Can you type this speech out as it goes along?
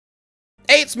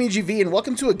Hey, it's me, GV, and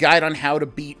welcome to a guide on how to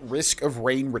beat Risk of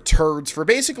Rain Returns for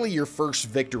basically your first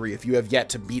victory. If you have yet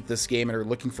to beat this game and are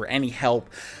looking for any help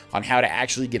on how to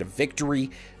actually get a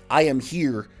victory, I am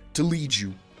here to lead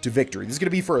you to victory. This is going to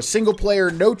be for a single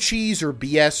player, no cheese or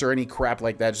BS or any crap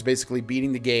like that, just basically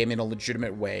beating the game in a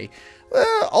legitimate way,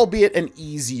 albeit an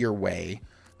easier way,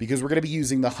 because we're going to be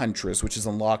using the Huntress, which is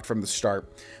unlocked from the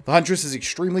start. The Huntress is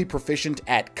extremely proficient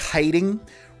at kiting,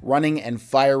 running, and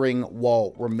firing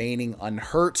while remaining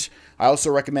unhurt. I also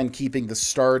recommend keeping the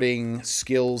starting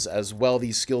skills as well.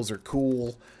 These skills are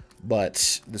cool,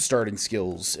 but the starting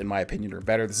skills, in my opinion, are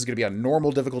better. This is going to be on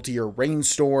normal difficulty or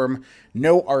rainstorm,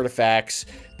 no artifacts,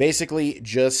 basically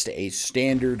just a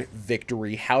standard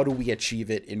victory. How do we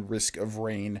achieve it in Risk of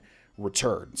Rain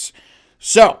Returns?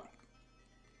 So,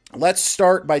 let's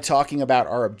start by talking about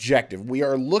our objective. We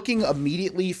are looking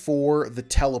immediately for the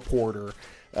teleporter.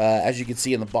 As you can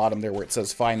see in the bottom there where it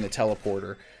says find the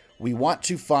teleporter. We want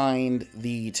to find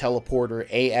the teleporter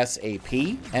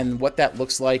ASAP, and what that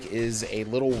looks like is a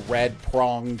little red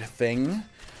pronged thing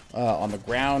on the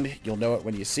ground. You'll know it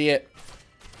when you see it.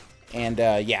 And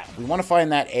yeah, we want to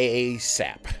find that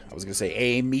ASAP. I was going to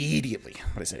say immediately,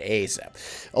 but I said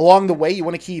ASAP. Along the way, you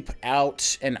want to keep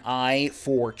out an eye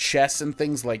for chests and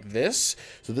things like this.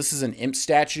 So this is an imp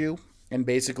statue. And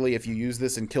basically, if you use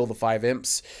this and kill the 5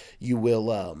 imps, you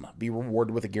will be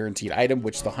rewarded with a guaranteed item,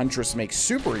 which the Huntress makes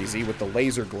super easy with the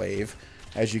laser glaive,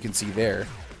 as you can see there.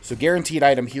 So guaranteed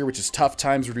item here, which is tough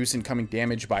times, reduce incoming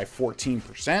damage by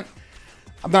 14%.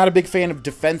 I'm not a big fan of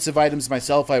defensive items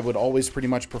myself. I would always pretty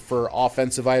much prefer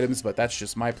offensive items, but that's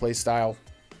just my playstyle.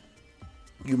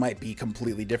 You might be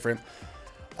completely different.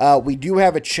 We do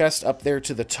have a chest up there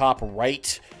to the top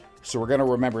right. So we're going to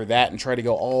remember that and try to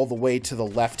go all the way to the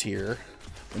left here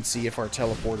and see if our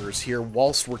teleporter is here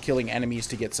whilst we're killing enemies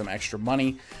to get some extra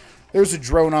money. There's a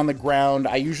drone on the ground.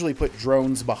 I usually put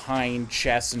drones behind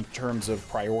chests in terms of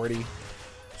priority.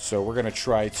 So we're going to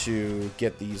try to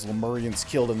get these Lemurians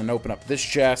killed and then open up this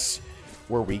chest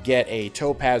where we get a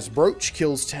topaz brooch,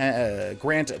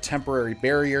 grant a temporary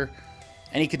barrier.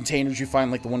 Any containers you find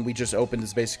like the one we just opened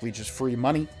is basically just free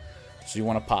money. So you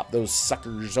want to pop those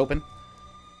suckers open.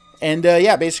 And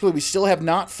yeah, basically we still have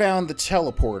not found the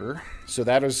teleporter, so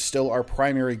that is still our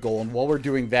primary goal. And while we're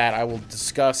doing that, I will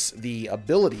discuss the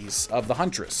abilities of the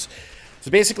Huntress.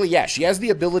 So basically, yeah, she has the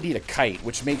ability to kite,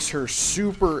 which makes her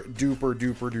super duper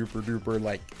duper duper duper,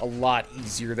 like, a lot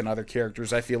easier than other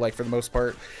characters, I feel like, for the most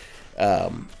part.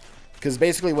 Because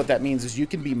basically what that means is you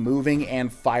can be moving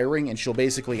and firing, and she'll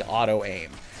basically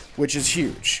auto-aim, which is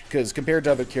huge. Because compared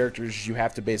to other characters, you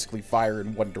have to basically fire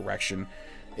in one direction.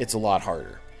 It's a lot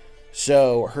harder.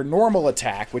 So, her normal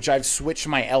attack, which I've switched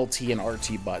my LT and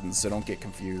RT buttons, so don't get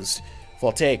confused.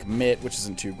 Voltaic Mitt, which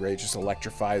isn't too great, just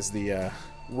electrifies the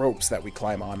ropes that we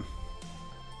climb on.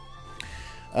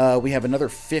 We have another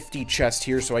 50 chest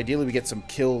here, so ideally we get some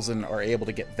kills and are able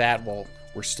to get that while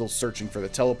we're still searching for the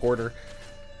teleporter.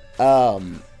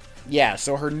 Yeah,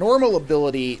 so her normal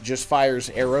ability just fires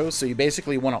arrows, so you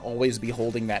basically want to always be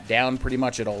holding that down pretty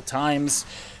much at all times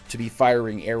to be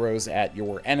firing arrows at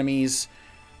your enemies.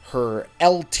 Her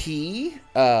LT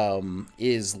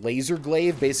is laser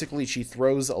glaive. Basically, she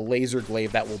throws a laser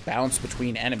glaive that will bounce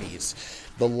between enemies.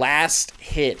 The last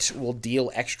hit will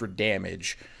deal extra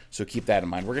damage, so keep that in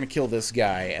mind. We're going to kill this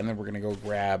guy, and then we're going to go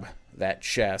grab that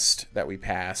chest that we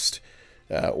passed,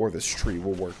 or this tree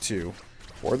will work too,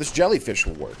 or this jellyfish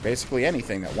will work. Basically,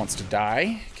 anything that wants to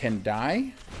die can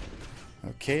die.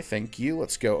 Okay, thank you.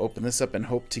 Let's go open this up and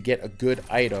hope to get a good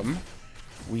item.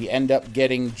 We end up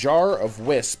getting Jar of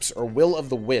Wisps, or Will of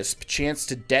the Wisp. Chance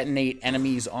to detonate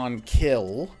enemies on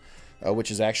kill, which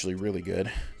is actually really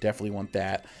good. Definitely want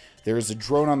that. There is a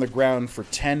drone on the ground for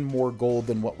 10 more gold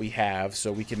than what we have,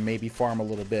 so we can maybe farm a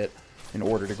little bit in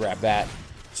order to grab that.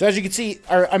 So as you can see,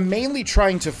 I'm mainly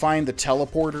trying to find the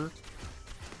teleporter,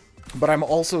 but I'm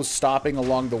also stopping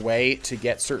along the way to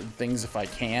get certain things if I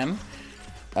can,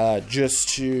 just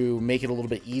to make it a little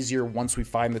bit easier once we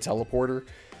find the teleporter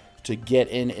to get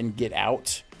in and get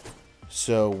out.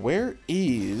 So where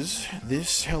is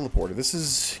this teleporter? This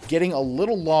is getting a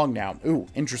little long now. Ooh,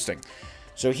 interesting.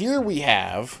 So here we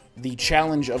have the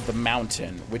challenge of the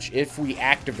mountain, which if we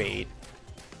activate,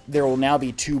 there will now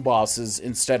be 2 bosses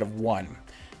instead of 1.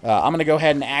 I'm going to go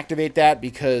ahead and activate that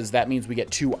because that means we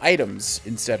get 2 items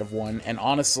instead of 1. And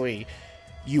honestly,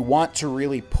 you want to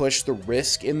really push the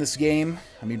risk in this game.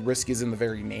 I mean, risk is in the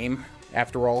very name,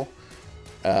 after all.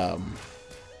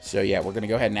 So yeah, we're going to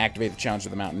go ahead and activate the challenge of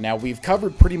the mountain. Now, we've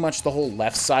covered pretty much the whole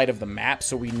left side of the map,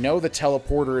 so we know the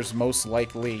teleporter is most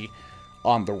likely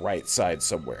on the right side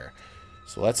somewhere.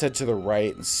 So let's head to the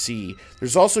right and see.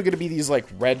 There's also going to be these, like,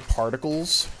 red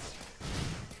particles,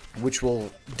 which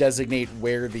will designate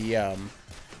where the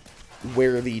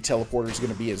teleporter is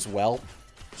going to be as well.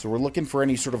 So we're looking for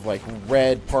any sort of, like,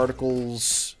 red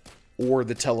particles or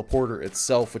the teleporter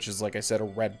itself, which is, like I said, a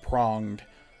red-pronged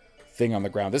thing on the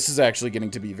ground. This is actually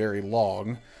getting to be very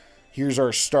long. Here's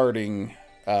our starting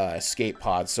escape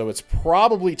pod. So it's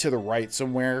probably to the right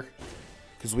somewhere,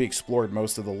 because we explored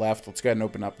most of the left. Let's go ahead and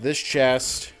open up this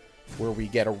chest, where we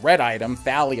get a red item,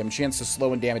 Thallium, chance to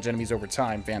slow and damage enemies over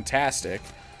time. Fantastic.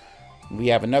 We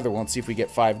have another one. Let's see if we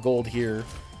get 5 gold here.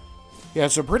 Yeah,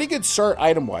 so pretty good start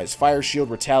item-wise. Fire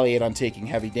Shield, retaliate on taking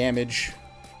heavy damage.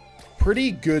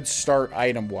 Pretty good start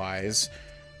item-wise.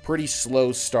 Pretty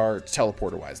slow start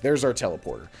teleporter-wise. There's our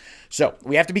teleporter. So,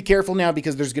 we have to be careful now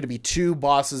because there's going to be 2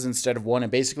 bosses instead of 1.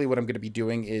 And basically what I'm going to be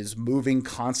doing is moving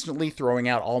constantly, throwing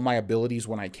out all my abilities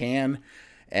when I can.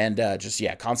 And just,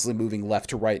 yeah, constantly moving left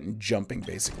to right and jumping,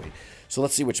 basically. So,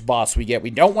 let's see which boss we get. We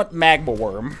don't want Magma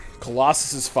Worm.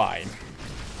 Colossus is fine.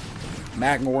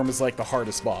 Magma Worm is like the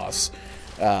hardest boss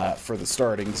for the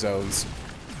starting zones.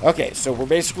 Okay, so we're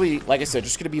basically, like I said,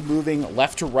 just going to be moving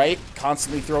left to right,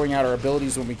 constantly throwing out our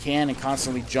abilities when we can, and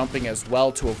constantly jumping as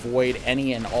well to avoid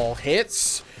any and all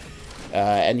hits.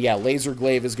 And yeah, Laser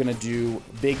Glaive is going to do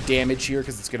big damage here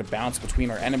because it's going to bounce between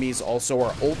our enemies. Also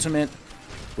our ultimate,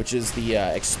 which is the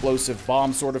explosive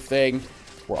bomb sort of thing.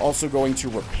 We're also going to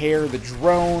repair the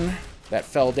drone that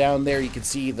fell down there. You can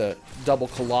see the double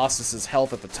Colossus's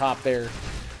health at the top there.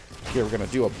 Here, we're going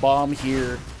to do a bomb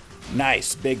here.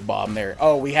 Nice, big bomb there.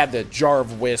 Oh, we had the Jar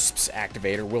of Wisps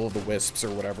activator, Will of the Wisps or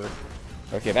whatever.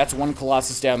 Okay, that's 1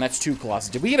 Colossus down. That's 2 Colossus.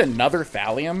 Did we get another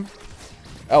Thallium?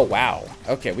 Oh, wow.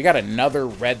 Okay, we got another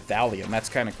red Thallium. That's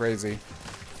kind of crazy.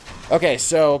 Okay,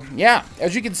 so, yeah.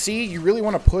 As you can see, you really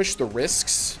want to push the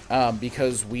risks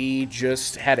because we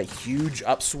just had a huge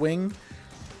upswing.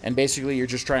 And basically, you're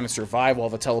just trying to survive while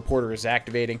the teleporter is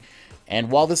activating. And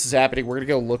while this is happening, we're going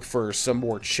to go look for some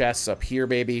more chests up here,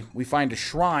 baby. We find a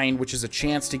shrine, which is a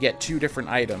chance to get 2 different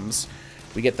items.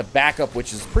 We get the backup,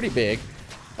 which is pretty big.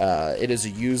 It is a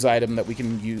use item that we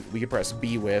can press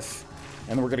B with.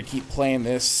 And we're going to keep playing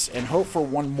this and hope for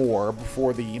one more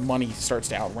before the money starts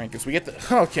to outrank us. We get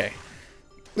the... Okay.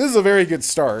 This is a very good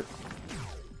start.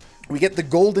 We get the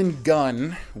golden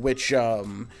gun, which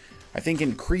I think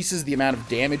increases the amount of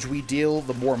damage we deal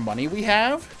the more money we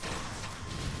have.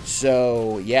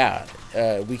 So, yeah,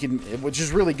 we can, which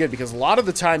is really good because a lot of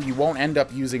the time you won't end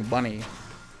up using money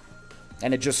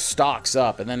and it just stocks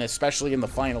up. And then especially in the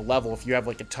final level, if you have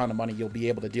like a ton of money, you'll be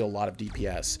able to deal a lot of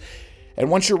DPS. And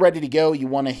once you're ready to go, you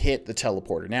want to hit the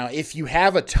teleporter. Now, if you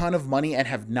have a ton of money and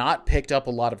have not picked up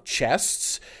a lot of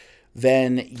chests,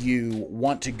 then you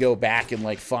want to go back and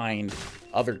like find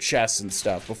other chests and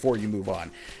stuff before you move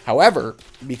on. However,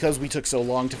 because we took so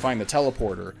long to find the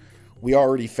teleporter, we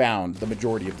already found the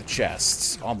majority of the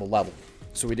chests on the level,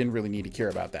 so we didn't really need to care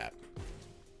about that.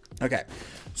 Okay,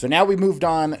 so now we moved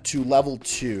on to level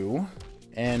 2,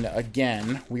 and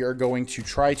again, we are going to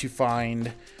try to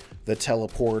find the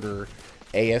teleporter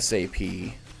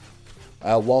ASAP,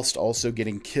 whilst also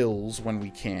getting kills when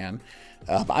we can.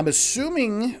 I'm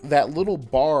assuming that little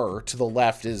bar to the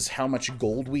left is how much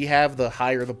gold we have. The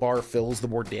higher the bar fills, the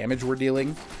more damage we're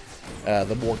dealing.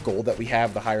 The more gold that we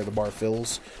have, the higher the bar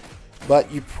fills.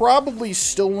 But you probably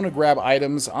still want to grab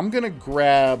items. I'm going to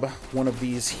grab one of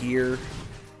these here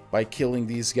by killing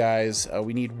these guys.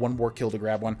 We need one more kill to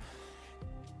grab one.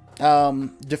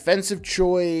 Defensive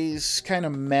choice, kind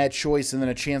of mad choice, and then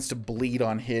a chance to bleed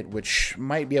on hit, which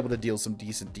might be able to deal some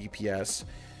decent DPS.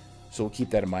 So we'll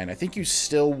keep that in mind. I think you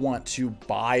still want to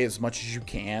buy as much as you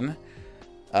can.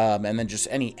 And then just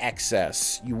any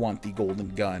excess, you want the golden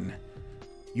gun.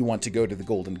 You want to go to the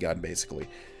golden gun, basically.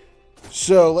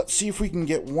 So, let's see if we can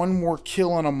get one more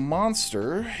kill on a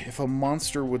monster, if a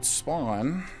monster would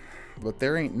spawn. But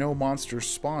there ain't no monsters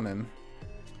spawning.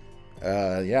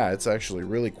 Yeah, it's actually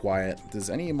really quiet. Does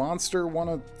any monster want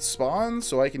to spawn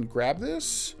so I can grab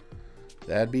this?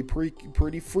 That'd be pretty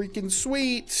freaking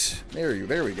sweet.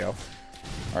 There we go.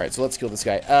 Alright, so let's kill this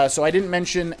guy. So I didn't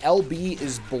mention LB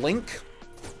is blink,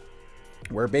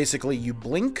 where basically you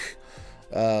blink.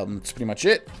 That's pretty much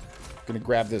it. Gonna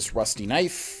grab this rusty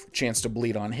knife. Chance to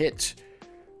bleed on hit.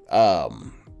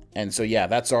 And so, yeah,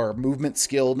 that's our movement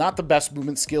skill. Not the best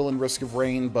movement skill in Risk of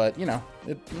Rain, but, you know,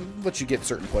 it lets you get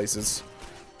certain places.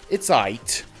 It's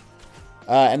aight.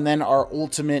 And then our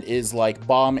ultimate is, like,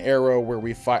 bomb arrow where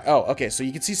we fire... Oh, okay, so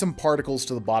you can see some particles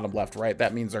to the bottom left, right?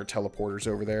 That means our teleporter's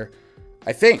over there.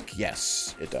 I think.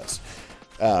 Yes, it does.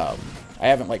 I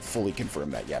haven't, like, fully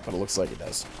confirmed that yet, but it looks like it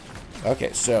does.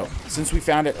 Okay, so since we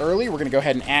found it early, we're going to go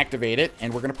ahead and activate it,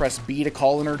 and we're going to press B to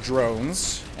call in our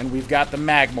drones, and we've got the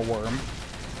magma worm.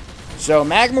 So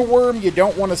magma worm you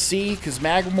don't want to see, because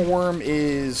magma worm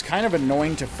is kind of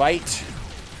annoying to fight.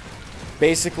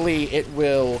 Basically, it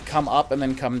will come up and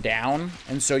then come down,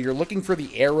 and so you're looking for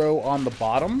the arrow on the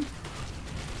bottom,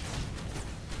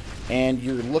 and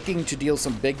you're looking to deal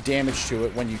some big damage to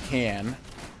it when you can.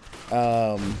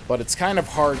 But it's kind of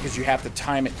hard because you have to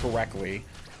time it correctly.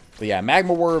 But yeah,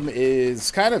 magma worm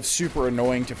is kind of super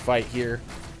annoying to fight here.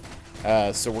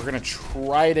 So we're going to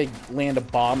try to land a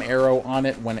bomb arrow on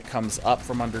it when it comes up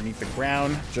from underneath the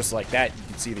ground. Just like that. You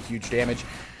can see the huge damage.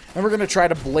 And we're going to try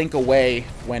to blink away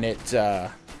when it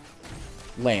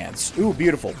lands. Ooh,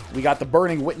 beautiful. We got the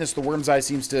burning witness. The worm's eye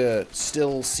seems to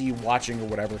still see watching or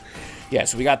whatever. Yeah,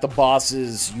 so we got the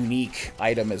boss's unique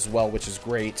item as well, which is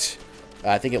great.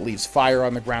 I think it leaves fire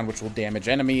on the ground, which will damage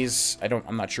enemies.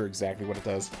 I'm not sure exactly what it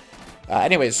does.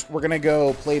 Anyways, we're going to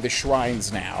go play the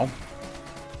shrines now.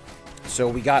 So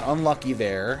we got unlucky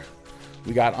there.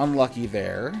 We got unlucky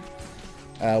there.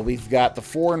 We've got the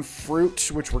foreign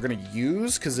fruit, which we're going to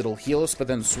use because it'll heal us, but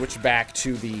then switch back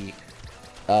to the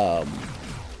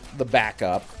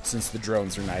backup since the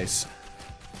drones are nice.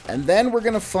 And then we're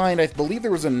going to find, I believe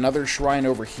there was another shrine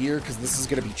over here because this is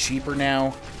going to be cheaper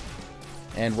now.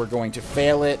 And we're going to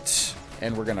fail it,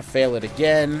 and we're going to fail it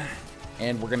again,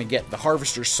 and we're going to get the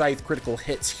Harvester's Scythe critical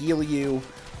hits heal you.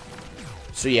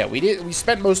 So yeah, we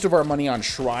spent most of our money on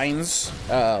shrines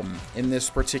in this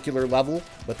particular level,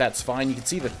 but that's fine. You can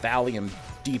see the thallium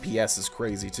DPS is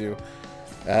crazy too.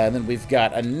 And then we've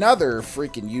got another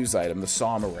freaking use item, the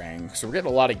Sawmarang. So we're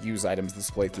getting a lot of use items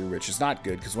this playthrough, which is not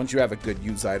good, because once you have a good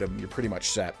use item, you're pretty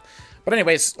much set. But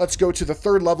anyways, let's go to the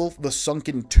third level, the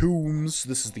Sunken Tombs.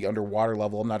 This is the underwater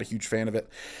level. I'm not a huge fan of it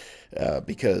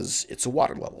because it's a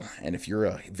water level. And if you're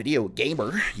a video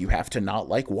gamer, you have to not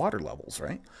like water levels,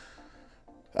 right?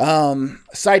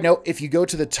 Side note, if you go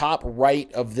to the top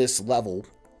right of this level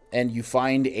and you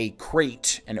find a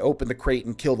crate and open the crate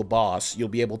and kill the boss, you'll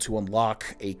be able to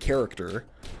unlock a character.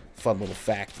 Fun little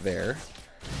fact there.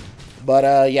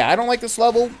 But, yeah, I don't like this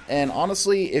level, and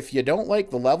honestly, if you don't like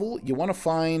the level, you want to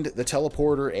find the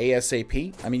teleporter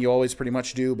ASAP. I mean, you always pretty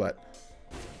much do, but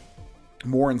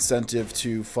more incentive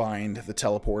to find the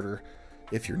teleporter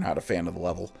if you're not a fan of the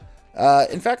level.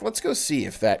 In fact, let's go see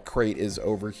if that crate is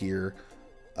over here.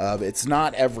 It's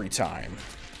not every time,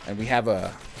 and we have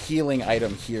a healing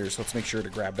item here, so let's make sure to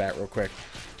grab that real quick.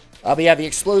 But yeah, the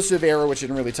explosive arrow, which I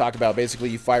didn't really talk about. Basically,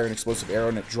 you fire an explosive arrow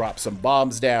and it drops some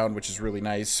bombs down, which is really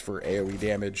nice for AoE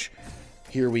damage.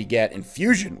 Here we get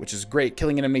Infusion, which is great.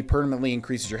 Killing an enemy permanently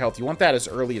increases your health. You want that as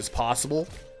early as possible.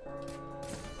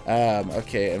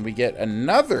 Okay, and we get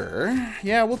another...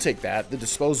 Yeah, we'll take that. The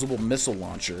disposable missile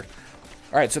launcher.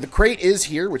 Alright, so the crate is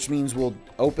here, which means we'll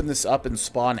open this up and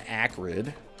spawn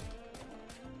Acrid.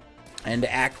 And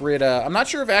Acrid... I'm not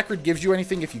sure if Acrid gives you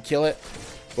anything if you kill it.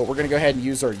 But we're going to go ahead and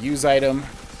use our use item,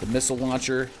 the missile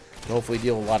launcher, to hopefully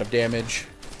deal a lot of damage.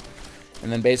 And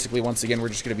then basically, once again, we're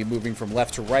just going to be moving from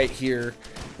left to right here,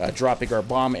 dropping our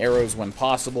bomb arrows when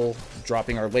possible,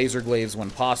 dropping our laser glaives when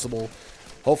possible,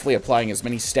 hopefully applying as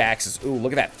many stacks as... Ooh,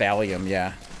 look at that thallium,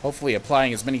 yeah. Hopefully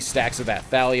applying as many stacks of that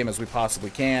thallium as we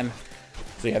possibly can.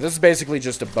 So yeah, this is basically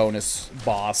just a bonus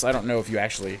boss. I don't know if you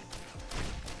actually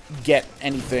get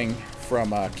anything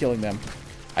from killing them.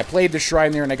 I played the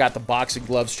shrine there and I got the boxing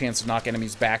gloves, chance to knock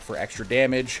enemies back for extra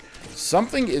damage.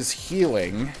 Something is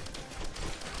healing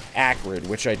Acrid,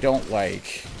 which I don't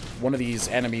like. One of these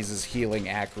enemies is healing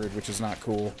Acrid, which is not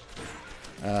cool.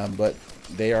 But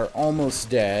they are almost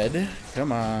dead.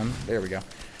 Come on. There we go.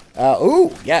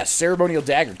 Ooh, yes, Ceremonial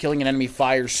Dagger. Killing an enemy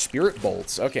fires Spirit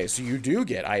Bolts. Okay, so you do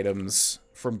get items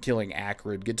from killing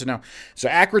Acrid. Good to know. So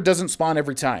Acrid doesn't spawn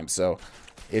every time, so...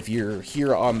 If you're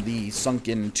here on the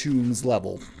Sunken Tombs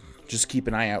level, just keep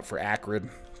an eye out for Acrid,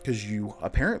 because you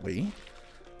apparently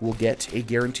will get a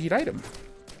guaranteed item,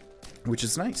 which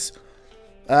is nice.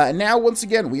 And now, once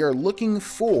again, we are looking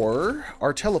for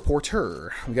our teleporter.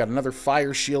 We got another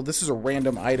fire shield. This is a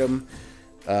random item.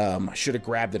 I should have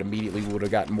grabbed it immediately. We would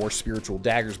have gotten more spiritual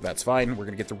daggers, but that's fine. We're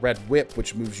going to get the red whip,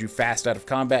 which moves you fast out of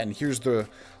combat. And here's the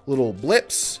little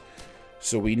blips.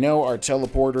 So we know our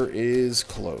teleporter is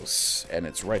close, and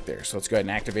it's right there. So let's go ahead and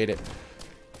activate it.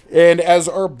 And as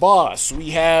our boss,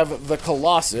 we have the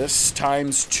Colossus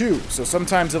times 2. So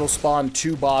sometimes it'll spawn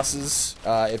 2 bosses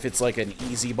if it's like an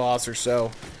easy boss or so.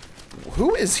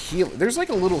 Who is healing? There's like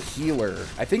a little healer.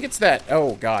 I think it's that...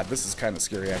 Oh, God, this is kind of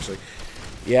scary, actually.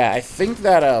 Yeah, I think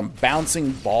that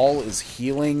bouncing ball is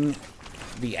healing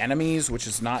the enemies, which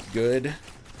is not good.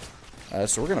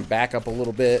 So we're going to back up a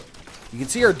little bit. You can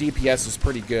see our DPS is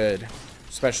pretty good,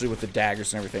 especially with the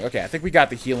daggers and everything. Okay, I think we got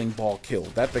the healing ball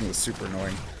killed. That thing was super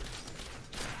annoying.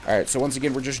 Alright, so once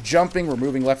again, we're just jumping. We're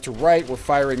moving left to right. We're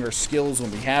firing our skills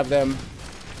when we have them.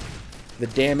 The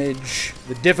damage,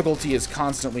 the difficulty is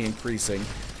constantly increasing.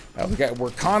 We're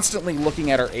constantly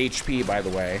looking at our HP, by the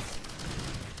way.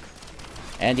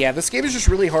 And yeah, this game is just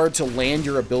really hard to land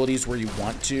your abilities where you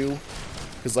want to.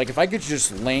 Because, like, if I could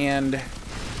just land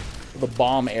the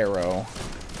bomb arrow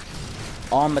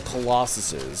on the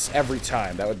Colossuses every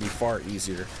time, that would be far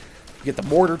easier. You get the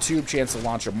mortar tube, chance to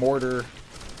launch a mortar.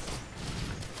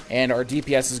 And our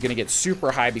DPS is going to get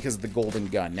super high because of the golden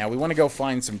gun. Now, we want to go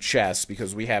find some chests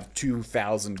because we have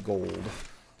 2,000 gold.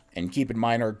 And keep in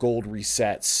mind, our gold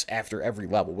resets after every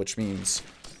level, which means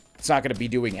it's not going to be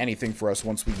doing anything for us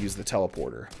once we use the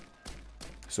teleporter.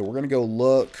 So we're going to go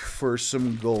look for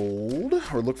some gold,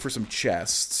 or look for some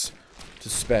chests to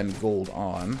spend gold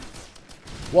on,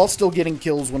 while still getting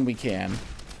kills when we can.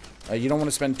 You don't want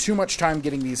to spend too much time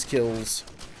getting these kills.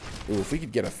 Ooh, if we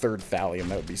could get a third thallium,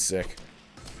 that would be sick.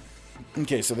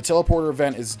 Okay, so the teleporter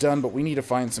event is done, but we need to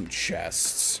find some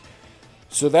chests.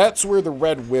 So that's where the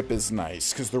red whip is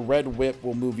nice, because the red whip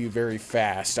will move you very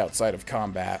fast outside of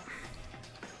combat.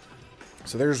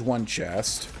 So there's one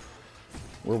chest,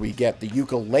 where we get the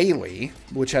ukulele,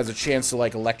 which has a chance to,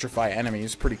 like, electrify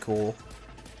enemies. Pretty cool.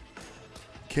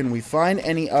 Can we find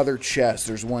any other chests?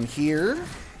 There's one here,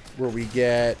 where we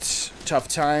get Tough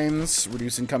Times,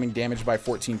 reduce incoming damage by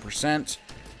 14%.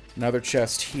 Another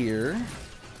chest here,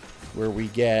 where we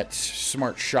get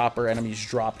Smart Shopper, enemies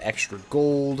drop extra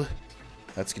gold.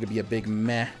 That's going to be a big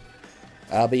meh.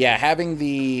 But yeah, having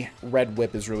the red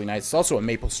whip is really nice. It's also a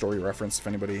Maple Story reference, if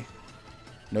anybody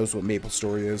knows what Maple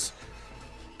Story is.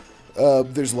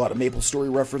 There's a lot of Maple Story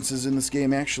references in this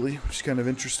game, actually, which is kind of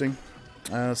interesting.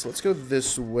 So let's go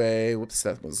this way. Whoops,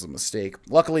 that was a mistake.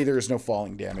 Luckily, there is no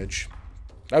falling damage.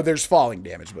 Oh, there's falling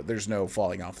damage, but there's no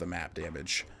falling off the map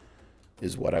damage,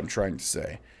 is what I'm trying to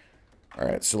say.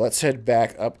 Alright, so let's head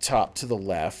back up top to the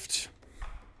left.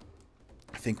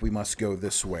 I think we must go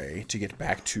this way to get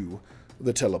back to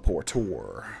the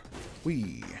teleporter.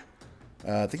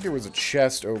 I think there was a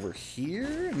chest over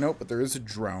here. Nope, but there is a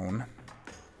drone.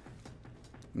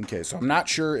 Okay, so I'm not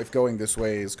sure if going this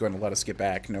way is going to let us get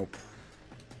back. Nope.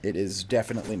 It is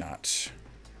definitely not.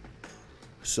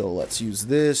 So let's use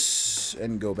this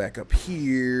and go back up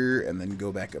here and then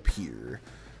go back up here.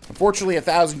 Unfortunately,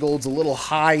 1,000 gold's a little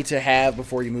high to have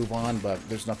before you move on, but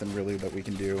there's nothing really that we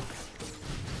can do.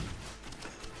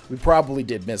 We probably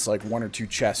did miss like 1 or 2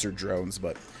 chests or drones,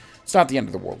 but it's not the end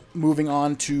of the world. Moving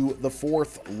on to the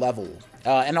 4th level.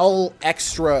 And all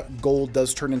extra gold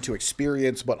does turn into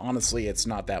experience, but honestly, it's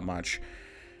not that much.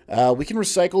 We can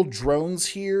recycle drones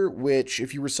here, which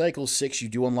if you recycle 6, you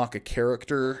do unlock a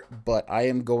character, but I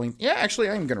am going... Yeah, actually,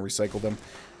 I am going to recycle them,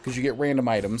 because you get random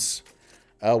items.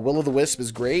 Will-o'-the-wisp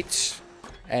is great,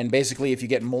 and basically if you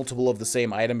get multiple of the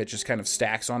same item, it just kind of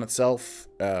stacks on itself.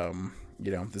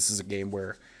 You know, this is a game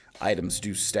where items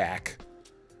do stack.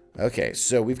 Okay,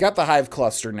 so we've got the Hive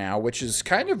Cluster now, which is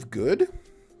kind of good.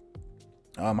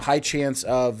 High chance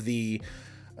of the,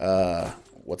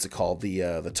 what's it called?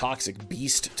 The Toxic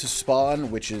Beast to spawn,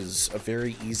 which is a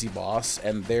very easy boss,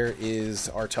 and there is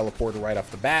our teleporter right off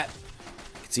the bat.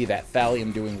 You can see that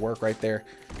thallium doing work right there.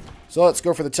 So let's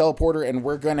go for the teleporter, and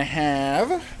we're going to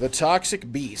have the Toxic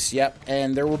Beast. Yep,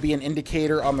 and there will be an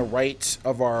indicator on the right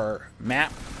of our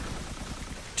map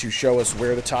to show us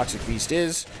where the Toxic Beast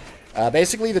is.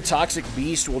 Basically, the Toxic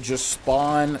Beast will just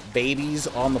spawn babies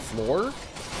on the floor,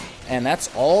 and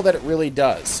that's all that it really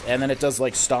does. And then it does,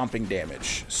 like, stomping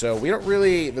damage. So we don't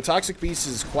really... The Toxic Beast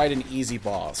is quite an easy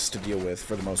boss to deal with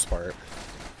for the most part.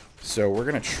 So we're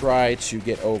going to try to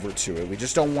get over to it. We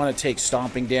just don't want to take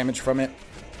stomping damage from it.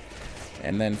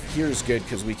 And then here's good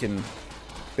because we can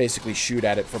basically shoot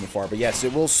at it from afar. But yes,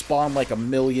 it will spawn like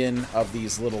 1,000,000 of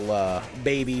these little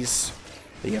babies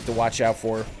that you have to watch out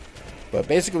for. But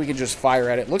basically we can just fire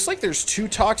at it. Looks like there's 2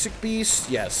 Toxic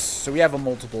Beasts. Yes, so we have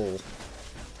multiple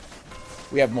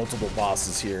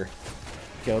bosses here.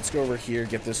 Okay, let's go over here,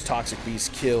 get this Toxic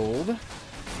Beast killed.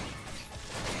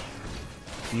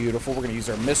 Beautiful. We're going to use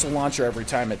our missile launcher every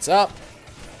time it's up.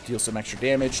 Deal some extra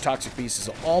damage. Toxic Beast is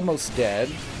almost dead.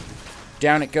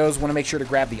 Down it goes. Want to make sure to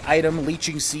grab the item.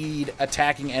 Leeching Seed.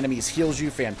 Attacking enemies heals you.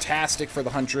 Fantastic for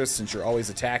the Huntress since you're always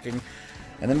attacking.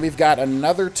 And then we've got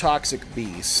another Toxic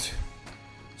Beast.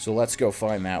 So let's go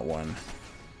find that one.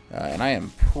 And I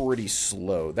am pretty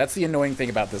slow. That's the annoying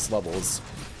thing about this level is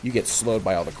you get slowed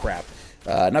by all the crap.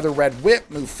 Another Red Whip.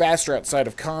 Move faster outside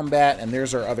of combat. And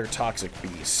there's our other Toxic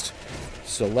Beast.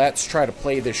 So let's try to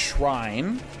play this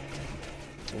shrine.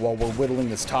 while we're whittling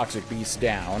this toxic beast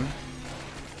down.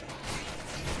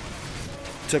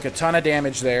 Took a ton of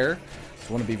damage there.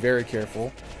 So want to be very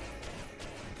careful.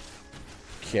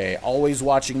 Okay, always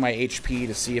watching my HP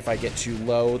to see if I get too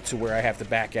low to where I have to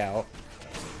back out.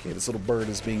 Okay, this little bird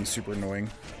is being super annoying.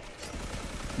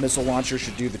 Missile launcher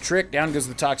should do the trick. Down goes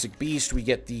the toxic beast. We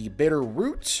get the bitter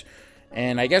root.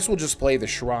 And I guess we'll just play the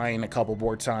shrine a couple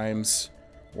more times.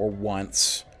 Or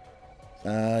once.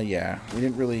 Yeah, we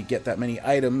didn't really get that many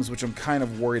items, which I'm kind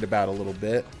of worried about a little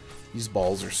bit. These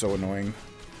balls are so annoying.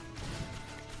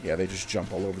 Yeah, they just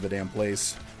jump all over the damn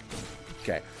place.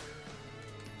 Okay.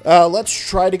 Let's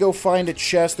try to go find a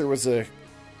chest. There was a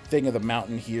thing of the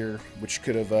mountain here, which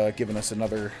could have given us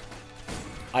another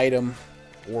item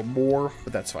or more,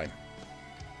 but that's fine.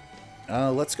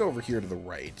 Let's go over here to the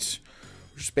right.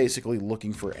 We're just basically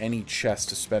looking for any chest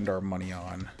to spend our money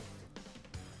on.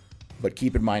 But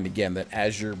keep in mind, again, that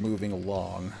as you're moving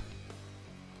along,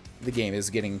 the game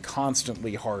is getting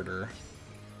constantly harder.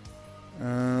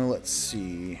 Let's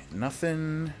see.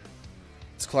 Nothing.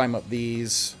 Let's climb up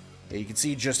these. Yeah, you can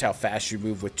see just how fast you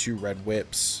move with 2 red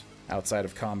whips outside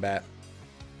of combat.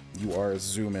 You are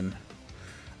zooming.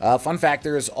 Fun fact,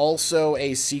 there is also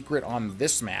a secret on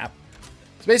this map.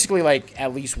 It's basically like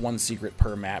at least 1 secret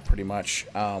per map, pretty much.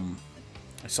 I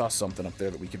saw something up there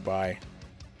that we could buy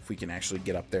if we can actually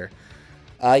get up there.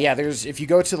 Yeah, if you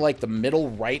go to like the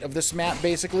middle right of this map,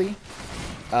 basically,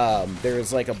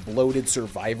 there's like a bloated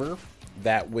survivor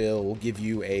that will give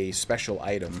you a special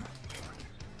item.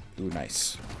 Ooh,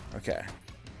 nice. Okay.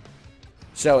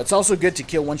 So it's also good to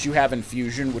kill once you have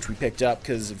infusion, which we picked up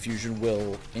because infusion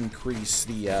will increase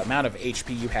the amount of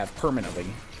HP you have permanently,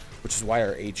 which is why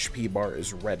our HP bar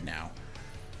is red now.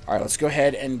 All right, let's go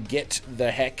ahead and get the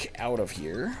heck out of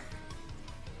here.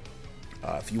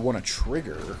 If you want to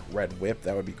trigger Red Whip,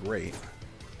 that would be great.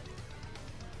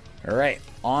 All right,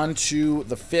 on to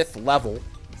the 5th level,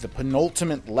 the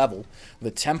penultimate level,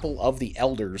 the Temple of the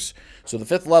Elders. So the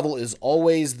 5th level is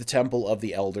always the Temple of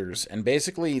the Elders, and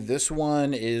basically this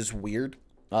one is weird.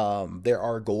 There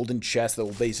are golden chests that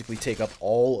will basically take up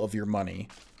all of your money.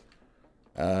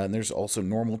 And there's also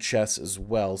normal chests as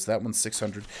well, so that one's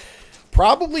 600.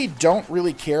 Probably don't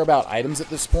really care about items at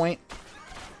this point.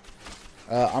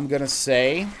 I'm going to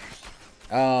say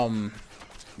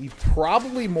you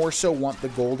probably more so want the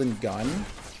golden gun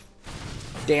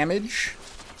damage.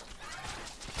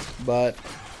 But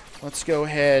let's go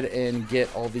ahead and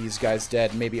get all these guys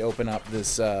dead. Maybe open up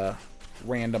this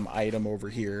random item over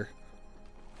here.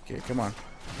 Okay, come on.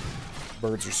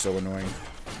 Birds are so annoying.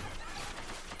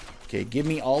 Okay, give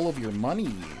me all of your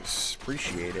monies.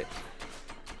 Appreciate it.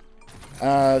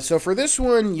 So for this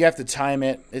one, you have to time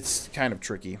it. It's kind of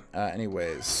tricky.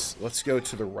 Anyways, let's go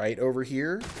to the right over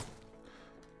here.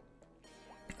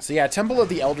 So yeah, Temple of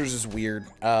the Elders is weird.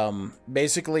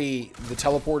 Basically, the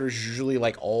teleporter is usually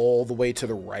like all the way to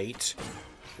the right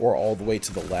or all the way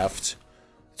to the left.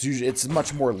 It's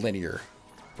much more linear,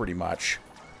 pretty much.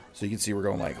 So you can see we're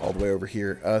going like all the way over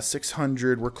here.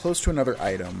 600. We're close to another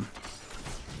item.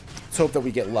 Let's hope that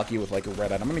we get lucky with like a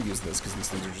red item. I'm going to use this because these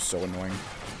things are just so annoying.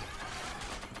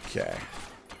 Okay.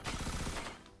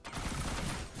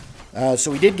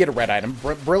 So we did get a red item.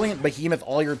 Brilliant Behemoth,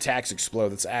 all your attacks explode.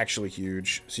 That's actually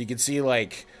huge. So you can see,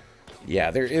 like,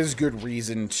 yeah, there is good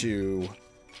reason to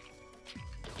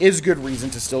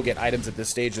still get items at this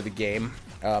stage of the game,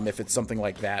 if it's something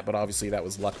like that. But obviously that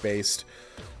was luck-based.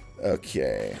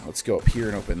 Okay, let's go up here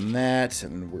and open that.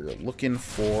 And we're looking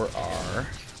for our...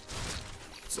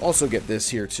 Let's also get this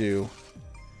here, too.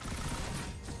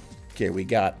 Okay, we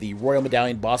got the Royal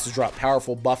Medallion. Bosses drop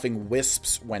powerful buffing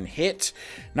wisps when hit.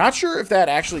 Not sure if that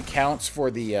actually counts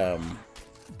for the,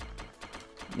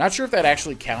 Not sure if that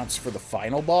actually counts for the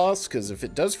final boss, because if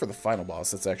it does for the final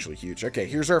boss, that's actually huge. Okay,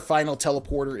 here's our final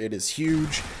teleporter. It is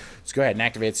huge. Let's go ahead and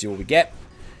activate it, see what we get.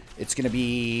 It's going to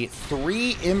be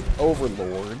 3 Imp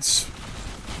Overlords,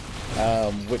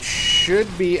 which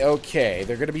should be okay.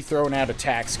 They're going to be throwing out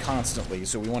attacks constantly,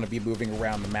 so we want to be moving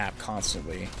around the map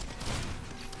constantly.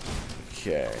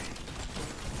 Okay.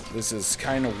 This is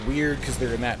kind of weird because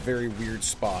they're in that very weird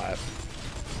spot.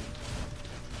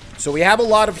 So we have a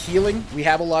lot of healing. We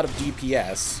have a lot of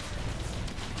DPS.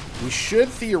 We should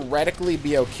theoretically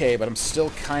be okay, but I'm still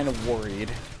kind of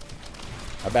worried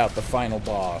about the final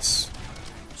boss.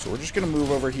 So we're just going to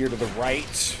move over here to the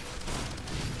right.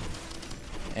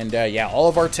 And yeah, all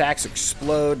of our attacks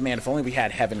explode. Man, if only we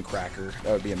had Heaven Cracker.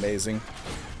 That would be amazing.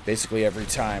 Basically every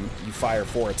time you fire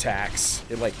 4 attacks,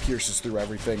 it like pierces through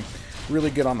everything. Really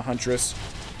good on the Huntress.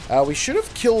 We should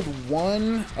have killed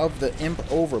one of the Imp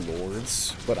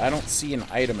Overlords, but I don't see an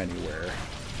item anywhere.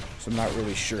 So I'm not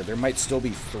really sure. There might still be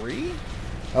 3?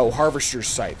 Oh, Harvester's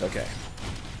Scythe. Okay.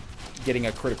 Getting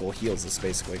a critical heals this,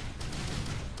 basically.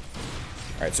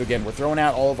 Alright, so again, we're throwing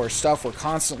out all of our stuff. We're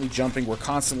constantly jumping. We're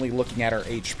constantly looking at our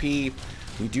HP.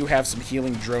 We do have some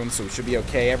healing drones, so we should be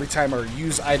okay. Every time our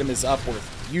use item is up, we're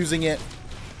using it.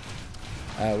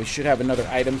 We should have another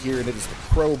item here, and it is the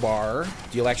Crowbar.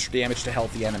 Deal extra damage to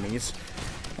healthy enemies.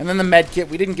 And then the medkit.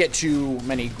 We didn't get too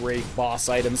many great boss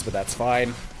items, but that's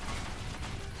fine.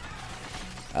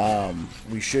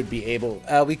 We should be able...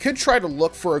 we could try to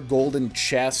look for a golden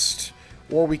chest,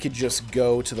 or we could just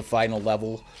go to the final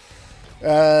level.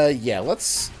 Yeah,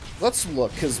 let's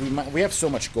look, because we have so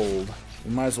much gold. We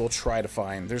might as well try to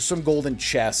find... There's some golden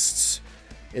chests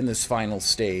in this final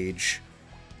stage,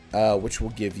 which will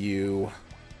give you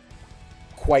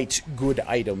quite good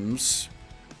items.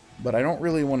 But I don't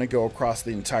really want to go across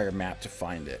the entire map to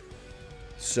find it.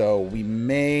 So we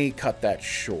may cut that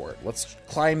short. Let's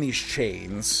climb these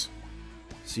chains.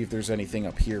 See if there's anything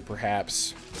up here,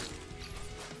 perhaps.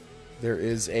 There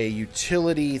is a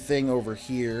utility thing over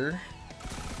here.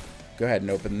 Go ahead and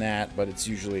open that, but it's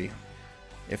usually,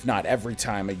 if not every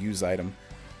time, a use item.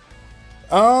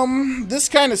 This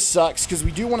kind of sucks, because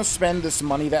we do want to spend this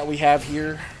money that we have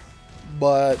here.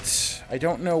 But I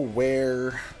don't know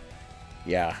where...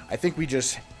 Yeah, I think we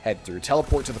just head through.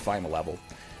 Teleport to the final level.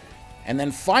 And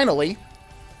then finally,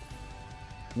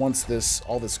 once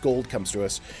all this gold comes to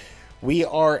us, we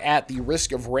are at the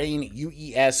Risk of Rain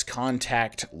UES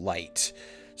Contact Light.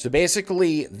 So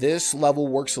basically, this level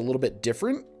works a little bit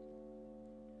different.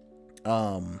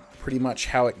 Pretty much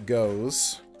how it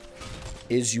goes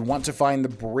is you want to find the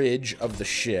bridge of the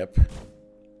ship,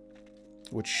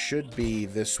 which should be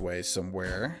this way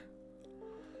somewhere.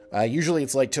 Usually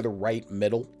it's like to the right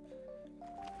middle.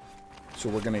 So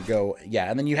we're going to go, yeah,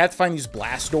 and then you have to find these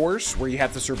blast doors where you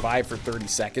have to survive for 30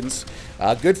 seconds.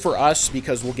 Good for us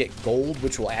because we'll get gold,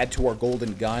 which will add to our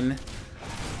golden gun.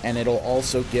 And it'll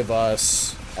also give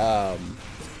us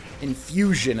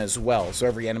infusion as well. So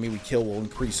every enemy we kill will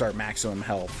increase our maximum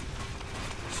health.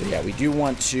 So yeah, we do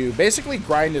want to basically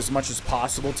grind as much as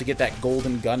possible to get that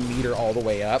golden gun meter all the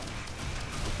way up.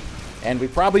 And we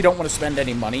probably don't want to spend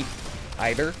any money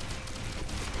either.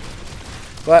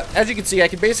 But as you can see, I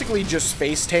can basically just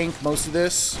face tank most of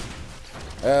this.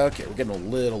 Okay, we're getting a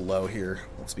little low here.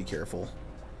 Let's be careful.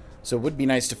 So it would be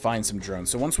nice to find some drones.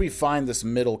 So once we find this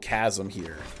middle chasm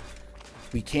here,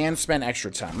 we can spend extra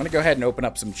time. I'm going to go ahead and open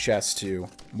up some chests too.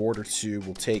 Mortar 2,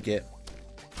 we'll take it.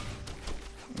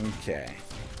 Okay.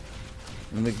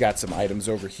 And we've got some items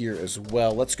over here as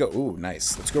well. Let's go. Ooh,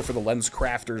 nice. Let's go for the Lens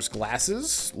Crafter's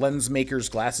Glasses. Lens Maker's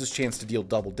Glasses, chance to deal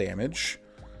double damage.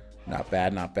 Not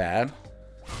bad, not bad.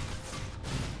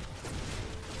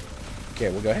 Okay,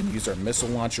 we'll go ahead and use our missile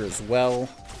launcher as well.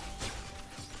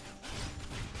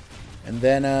 And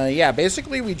then, yeah,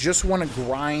 basically we just want to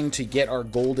grind to get our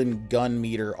golden gun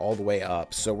meter all the way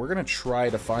up. So we're going to try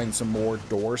to find some more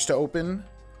doors to open.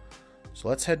 So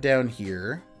let's head down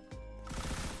here.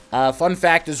 Fun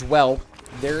fact as well,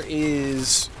 there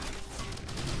is...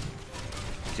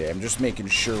 Okay, I'm just making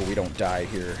sure we don't die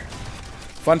here.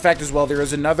 Fun fact as well, there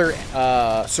is another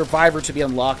survivor to be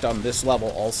unlocked on this level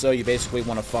also. You basically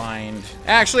want to find...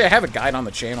 Actually, I have a guide on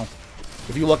the channel.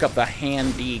 If you look up the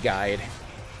Handy guide,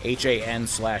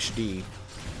 HAN/D,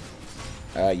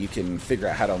 you can figure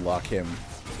out how to unlock him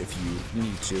if you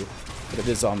need to. But it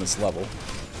is on this level.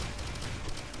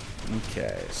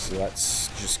 Okay, so let's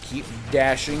just keep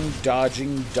dashing,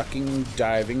 dodging, ducking,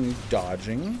 diving,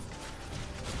 dodging.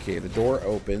 Okay, the door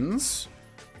opens.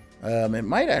 It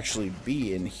might actually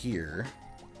be in here.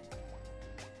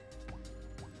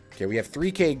 Okay, we have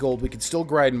 3k gold. We can still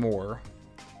grind more.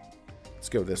 Let's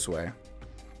go this way.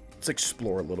 Let's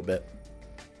explore a little bit.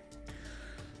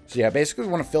 So yeah, basically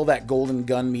we want to fill that golden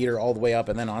gun meter all the way up,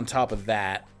 and then on top of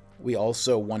that, we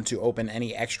also want to open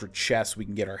any extra chests we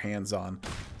can get our hands on.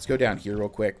 Let's go down here real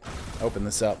quick. Open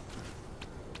this up.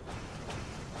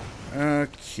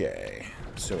 Okay.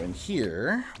 So in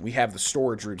here, we have the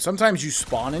storage room. Sometimes you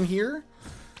spawn in here.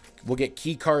 We'll get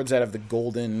key cards out of the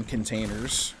golden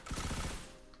containers.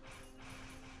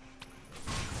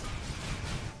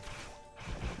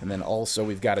 And then also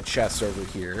we've got a chest over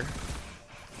here,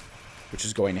 which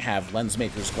is going to have Lens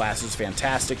Maker's Glasses.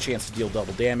 Fantastic. Chance to deal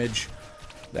double damage.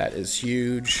 That is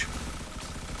huge.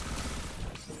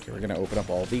 Okay, we're going to open up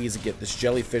all these and get this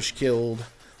jellyfish killed.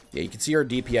 Yeah, you can see our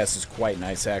DPS is quite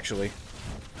nice, actually.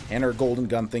 And our golden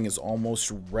gun thing is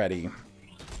almost ready.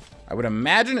 I would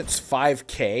imagine it's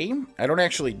 5k. I don't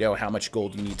actually know how much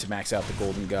gold you need to max out the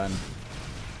golden gun.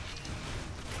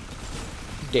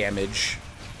 Damage.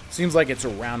 Seems like it's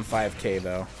around 5k,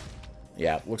 though.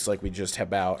 Yeah, looks like we just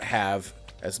about have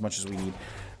as much as we need.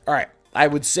 Alright, I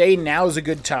would say now is a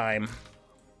good time.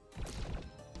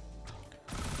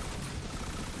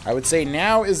 I would say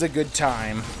now is a good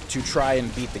time to try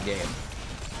and beat the game.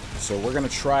 So we're going to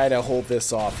try to hold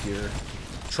this off here.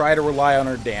 Try to rely on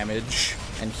our damage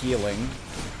and healing.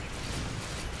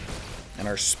 And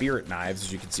our spirit knives,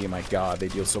 as you can see, my god, they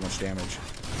deal so much damage.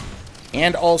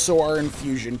 And also our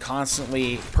infusion,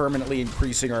 constantly, permanently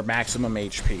increasing our maximum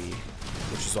HP,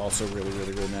 which is also really,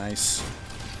 really, really nice.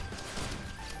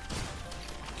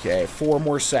 Okay, 4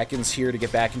 more seconds here to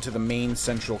get back into the main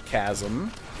central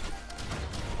chasm.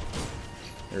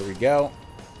 There we go.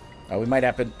 We might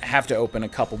have to open a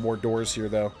couple more doors here,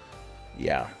 though.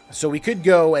 Yeah. So we could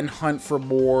go and hunt for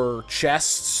more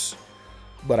chests,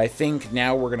 but I think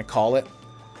now we're going to call it.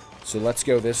 So let's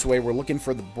go this way. We're looking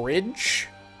for the bridge.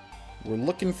 We're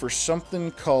looking for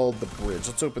something called the bridge.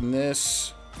 Let's open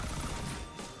this.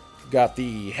 Got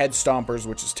the head stompers,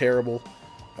 which is terrible.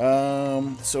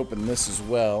 Let's open this as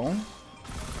well.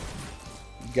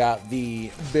 Got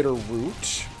the bitter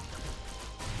root.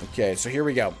 Okay, so here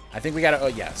we go. I think we gotta, oh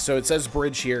yeah, so it says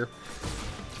bridge here.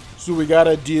 So we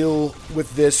gotta deal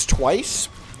with this twice,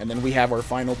 and then we have our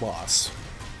final boss.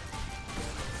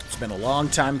 It's been a long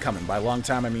time coming. By long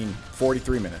time, I mean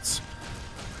 43 minutes.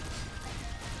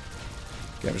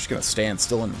 Okay, I'm just gonna stand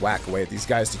still and whack away at these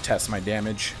guys to test my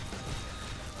damage.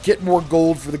 Get more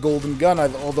gold for the golden gun,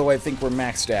 although I think we're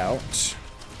maxed out.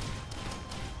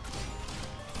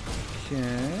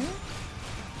 Okay.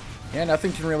 Yeah,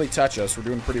 nothing can really touch us. We're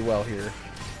doing pretty well here.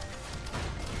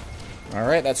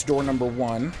 Alright, that's door number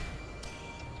 1. And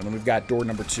then we've got door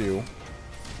number 2.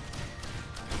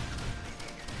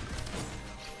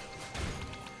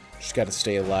 Just gotta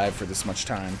stay alive for this much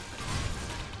time.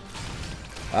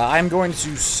 I'm going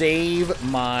to save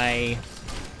my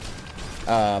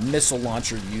missile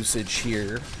launcher usage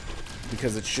here,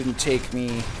 because it shouldn't take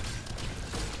me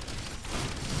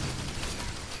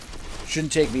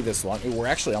this long. We're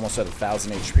actually almost at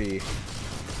 1,000 HP.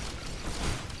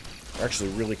 We're actually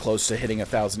really close to hitting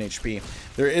 1,000 HP.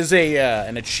 There is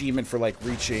an achievement for like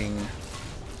reaching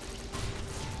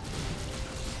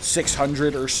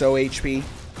 600 or so HP.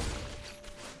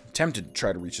 Tempted to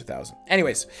try to reach 1,000.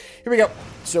 Anyways, here we go.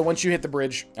 So once you hit the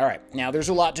bridge, all right. Now there's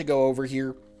a lot to go over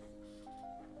here.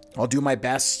 I'll do my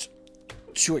best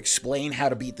to explain how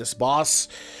to beat this boss.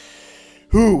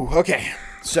 Whew, okay.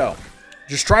 So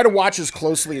just try to watch as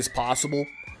closely as possible.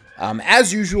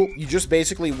 As usual, you just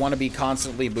basically want to be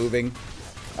constantly moving,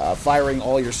 firing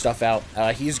all your stuff out.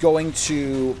 He's going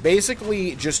to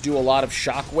basically just do a lot of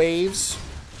shockwaves.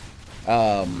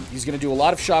 He's going to do a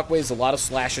lot of shockwaves, a lot of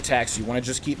slash attacks. You want to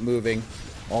just keep moving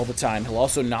all the time. He'll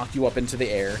also knock you up into the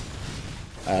air.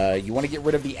 You want to get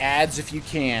rid of the ads if you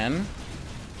can.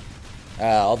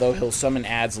 Although he'll summon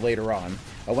ads later on.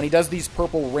 When he does these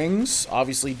purple rings,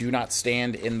 obviously do not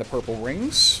stand in the purple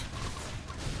rings.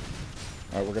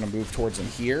 Alright, we're going to move towards him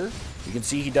here. You can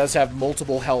see he does have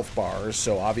multiple health bars,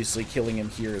 so obviously killing him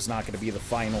here is not going to be the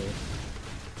final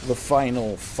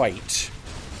fight.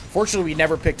 Fortunately, we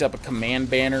never picked up a command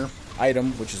banner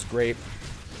item, which is great.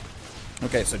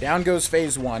 Okay, so down goes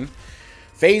phase 1.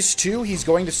 Phase 2, he's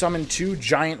going to summon 2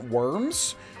 giant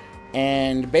worms.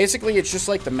 And basically, it's just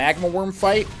like the magma worm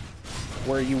fight,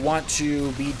 where you want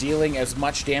to be dealing as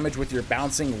much damage with your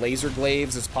bouncing laser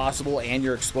glaives as possible and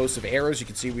your explosive arrows. You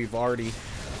can see we've already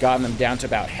gotten them down to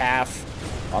about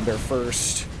half on their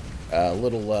first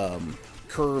little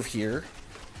curve here.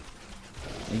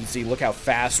 And you can see, look how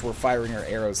fast we're firing our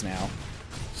arrows now.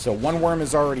 So one worm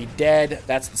is already dead.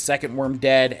 That's the second worm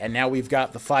dead. And now we've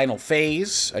got the final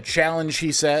phase, a challenge,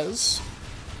 he says.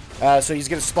 So he's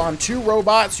going to spawn 2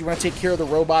 robots. You want to take care of the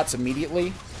robots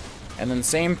immediately. And then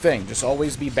same thing. Just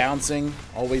always be bouncing.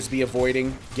 Always be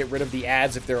avoiding. Get rid of the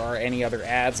ads if there are any other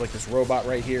ads, like this robot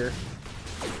right here.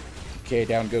 Okay,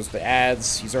 down goes the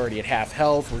ads. He's already at half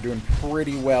health. We're doing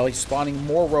pretty well. He's spawning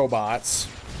more robots.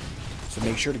 So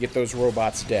make sure to get those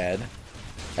robots dead.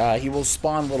 He will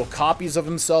spawn little copies of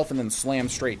himself and then slam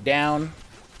straight down.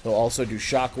 He'll also do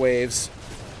shockwaves.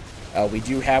 We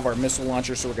do have our missile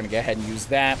launcher, so we're going to go ahead and use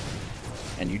that.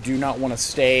 And you do not want to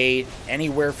stay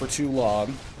anywhere for too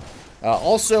long.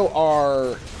 Also,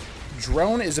 our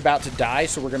drone is about to die,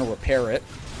 so we're going to repair it,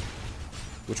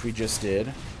 which we just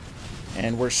did.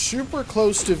 And we're super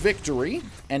close to victory.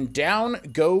 And down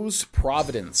goes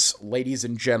Providence, ladies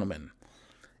and gentlemen,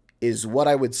 is what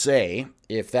I would say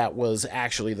if that was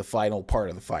actually the final part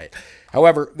of the fight.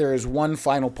 However, there is one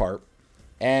final part.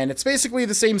 And it's basically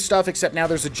the same stuff, except now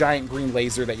there's a giant green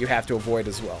laser that you have to avoid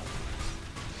as well.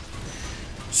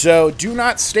 So, do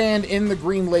not stand in the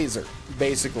green laser.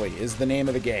 basically, is the name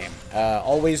of the game.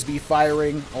 Always be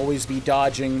firing, always be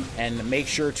dodging, and make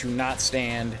sure to not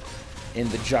stand in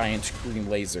the giant green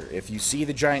laser. If you see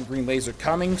the giant green laser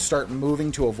coming, start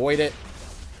moving to avoid it,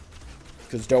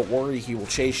 because don't worry, he will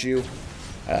chase you.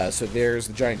 So there's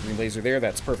the giant green laser there.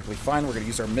 That's perfectly fine. We're going to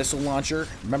use our missile launcher.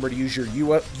 Remember to use your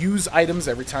use items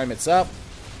every time it's up.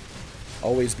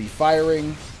 Always be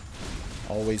firing.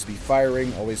 Always be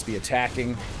firing. Always be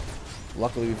attacking.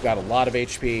 Luckily, we've got a lot of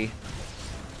HP.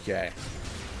 Okay.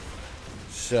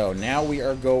 So now we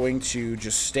are going to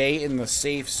just stay in the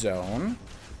safe zone.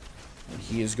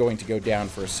 He is going to go down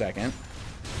for a second.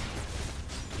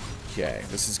 Okay,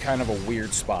 this is kind of a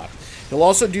weird spot. He'll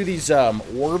also do these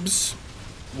orbs,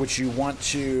 which you want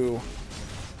to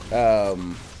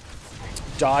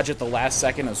dodge at the last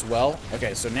second as well.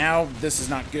 Okay, so now this is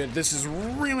not good. This is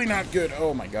really not good.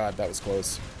 Oh my god, that was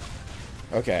close.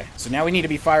 Okay, so now we need to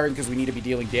be firing because we need to be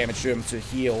dealing damage to him to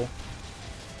heal.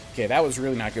 Okay, that was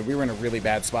really not good. We were in a really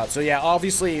bad spot. So yeah,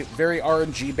 obviously very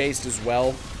RNG based as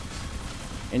well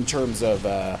in terms of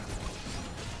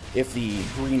if the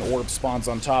green orb spawns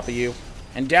on top of you.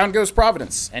 And down goes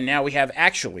Providence. And now we have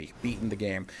actually beaten the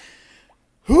game.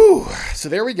 Whew. So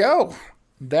there we go.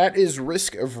 That is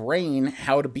Risk of Rain,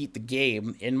 how to beat the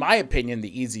game. In my opinion,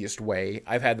 the easiest way.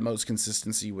 I've had the most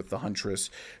consistency with the Huntress,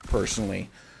 personally.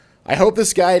 I hope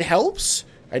this guide helps.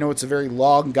 I know it's a very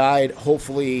long guide.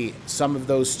 Hopefully, some of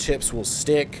those tips will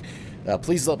stick.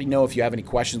 Please let me know if you have any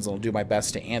questions. I'll do my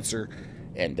best to answer.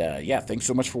 And yeah, thanks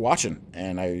so much for watching.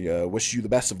 And I wish you the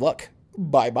best of luck.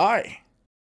 Bye-bye.